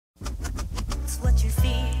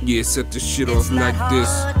Yeah, set this shit off like this.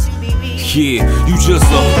 Yeah, you just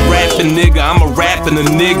a rapping nigga, I'm a rapping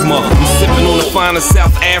enigma. I'm sipping on the finest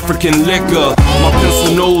South African liquor. My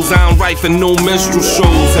pencil nose, I don't write for no minstrel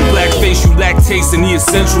shows. And blackface, you lack taste in the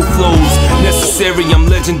essential flows. Necessary, I'm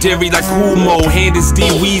legendary like Humo. Hand is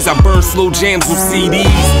D-Weez, I burn slow jams with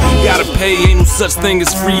CDs. Gotta pay, ain't no such thing as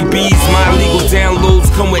freebies. My illegal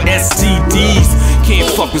downloads come with STDs. Can't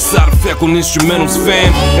fuck with side effect on instrumentals,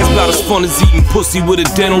 fam. That's about as fun as eating pussy with a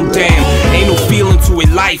dental dam. Ain't no feeling to it,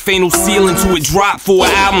 life ain't no ceiling to it. Drop 4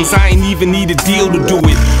 albums, I ain't even need a deal to do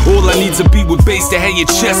it. All I need's a beat with bass to have your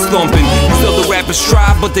chest thumping. These other rappers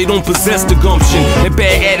try, but they don't possess the gumption. That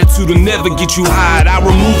bad attitude will never get you hired. I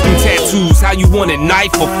remove them tattoos, how you want it,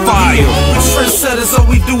 knife or fire? We trendsetters, all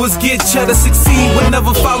we do is get cheddar. Succeed, we'll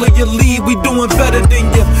never follow your lead. We doing better than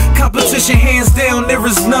your competition, hands down, there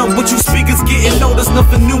is none. What you speakers getting, no, there's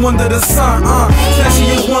nothing new under the sun. Snatching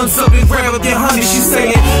your ones up and grab up your honey. She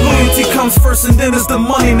saying loyalty comes first and then it's the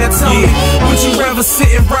money. Now tell me, would you rather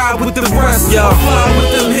sit and ride with the rest? Or fly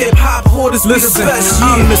with them hip hop hoarders? We the best.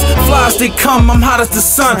 I'm as fly as they come, I'm hot as the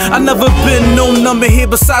sun. I never been no number here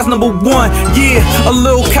besides number 1. Yeah, a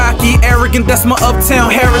little cocky, arrogant, that's my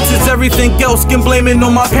uptown heritage. Everything else can blame it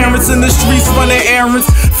on my parents in the streets running errands.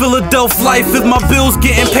 Philadelphia life, if my bills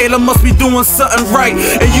getting paid, I must be doing something right.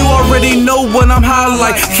 And you already know what I'm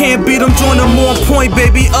highlight. Can't beat them, join them on point,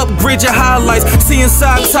 baby. Upgrade your highlights. See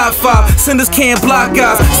inside top 5, senders can't block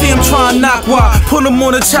guys. See them try and knock wide, put them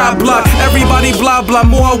on the chop block. Everybody blah blah,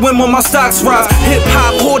 more I win, more my stocks rise. Hip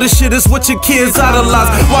hop hoarder shit is what your kids idolize.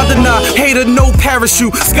 Why deny? Hater, no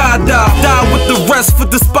parachute. Skydive, die with the rest for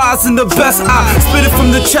despising the best. I spit it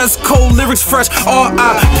from the chest, cold lyrics fresh.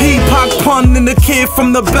 R.I.P. Pac pun and the kid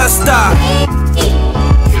from the best eye.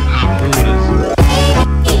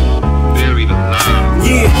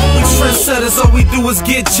 Yeah, we trendsetters, all we do is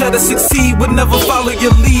get cheddar. Succeed, we'll never follow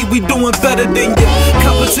your lead. We doing better than your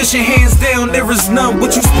competition, hands down, there is none.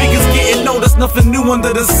 What you speakers getting, no, there's nothing new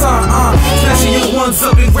under the sun. Snatching your ones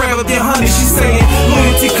up and grab up your honey. She saying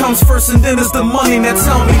loyalty comes first and then it's the money. Now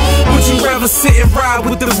tell me, would you rather sit and ride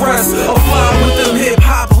with the rest or fly with them hip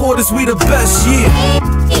hop hoarders? We the best,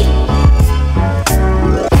 yeah.